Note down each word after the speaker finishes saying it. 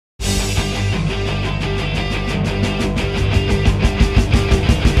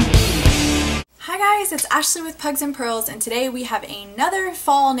guys, it's Ashley with Pugs and Pearls, and today we have another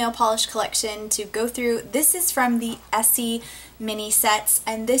fall nail polish collection to go through. This is from the Essie mini sets,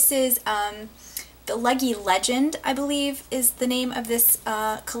 and this is the Leggy Legend, I believe is the name of this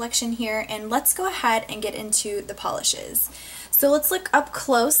collection here. And let's go ahead and get into the polishes. So let's look up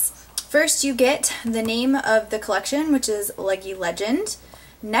close. First you get the name of the collection, which is Leggy Legend.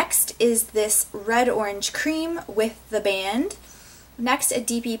 Next is this red orange cream with the band. Next, a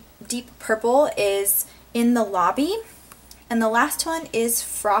deep purple is In the Lobby. And the last one is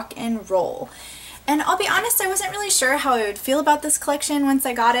Frock and Roll. And I'll be honest, I wasn't really sure how I would feel about this collection once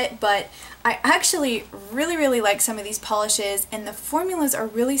I got it, but I actually really like some of these polishes, and the formulas are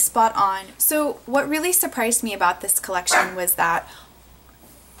really spot on. So what really surprised me about this collection was that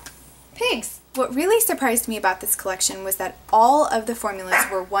What really surprised me about this collection was that all of the formulas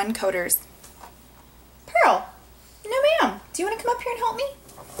were one coaters. Pearl! No ma'am! Do you want to come up here and help me?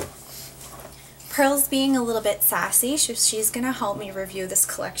 Pearl's being a little bit sassy, so she's going to help me review this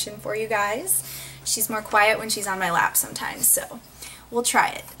collection for you guys. She's more quiet when she's on my lap sometimes, so we'll try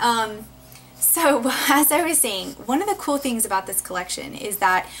it. So as I was saying, one of the cool things about this collection is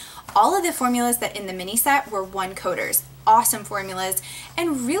that all of the formulas that in the mini set were one coaters. Awesome formulas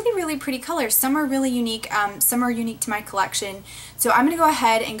and really pretty colors. Some are really unique, some are unique to my collection. So I'm going to go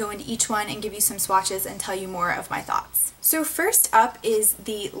ahead and go into each one and give you some swatches and tell you more of my thoughts. So first up is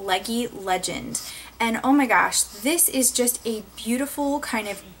the Leggy Legend, and oh my gosh, this is just a beautiful kind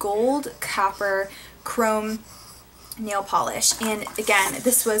of gold copper chrome nail polish. And again,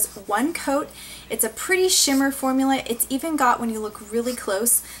 this was one coat. It's a pretty shimmer formula. It's even got, when you look really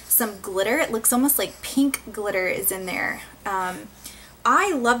close, some glitter. It looks almost like pink glitter is in there.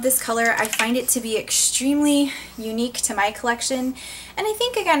 I love this color. I find it to be extremely unique to my collection, and I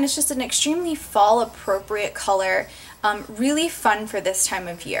think again it's just an extremely fall appropriate color. Really fun for this time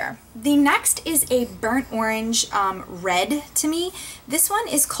of year. The next is a burnt orange red to me. This one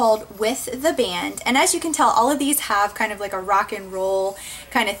is called With the Band, and as you can tell, all of these have kind of like a rock and roll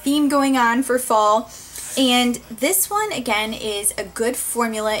kind of theme going on for fall. And this one again is a good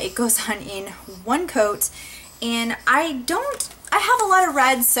formula. It goes on in one coat, and I have a lot of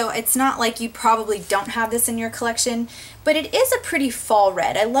reds, so it's not like you probably don't have this in your collection, but it is a pretty fall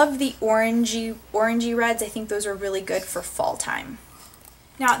red. I love the orangey reds. I think those are really good for fall time.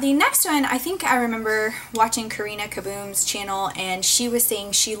 Now the next one, I think I remember watching Karina Kaboom's channel, and she was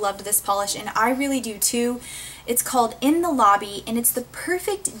saying she loved this polish, and I really do too. It's called In the Lobby, and it's the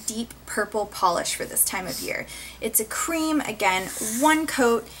perfect deep purple polish for this time of year. It's a cream, again, one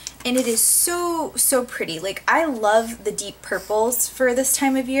coat, and it is so pretty. Like, I love the deep purples for this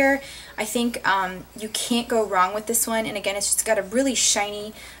time of year. I think you can't go wrong with this one, and again, it's just got a really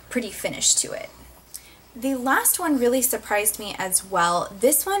shiny, pretty finish to it. The last one really surprised me as well.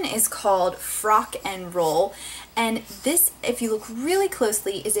 This one is called Frock and Roll, and this, if you look really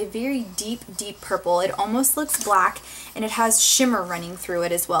closely, is a very deep purple. It almost looks black, and it has shimmer running through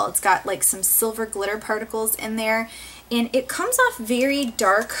it as well. It's got like some silver glitter particles in there, and it comes off very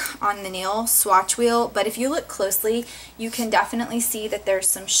dark on the nail swatch wheel, but if you look closely, you can definitely see that there's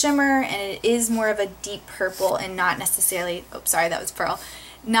some shimmer, and it is more of a deep purple and not necessarily, oh sorry, that was Pearl,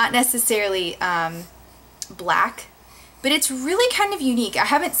 not necessarily black, but it's really kind of unique. I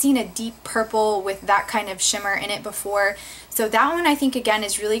haven't seen a deep purple with that kind of shimmer in it before, so that one I think again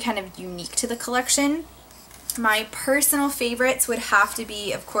is really kind of unique to the collection. My personal favorites would have to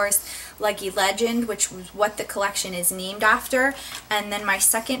be, of course, Leggy Legend, which was what the collection is named after, and then my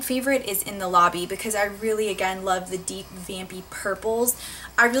second favorite is In the Lobby, because I really again love the deep vampy purples.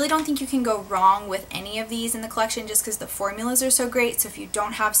 I really don't think you can go wrong with any of these in the collection just because the formulas are so great. So if you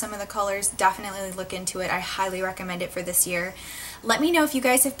don't have some of the colors, definitely look into it. I highly recommend it for this year. Let me know if you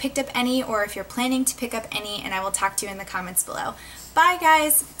guys have picked up any, or if you're planning to pick up any, and I will talk to you in the comments below. Bye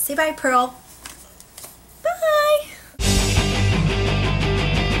guys! Say bye, Pearl!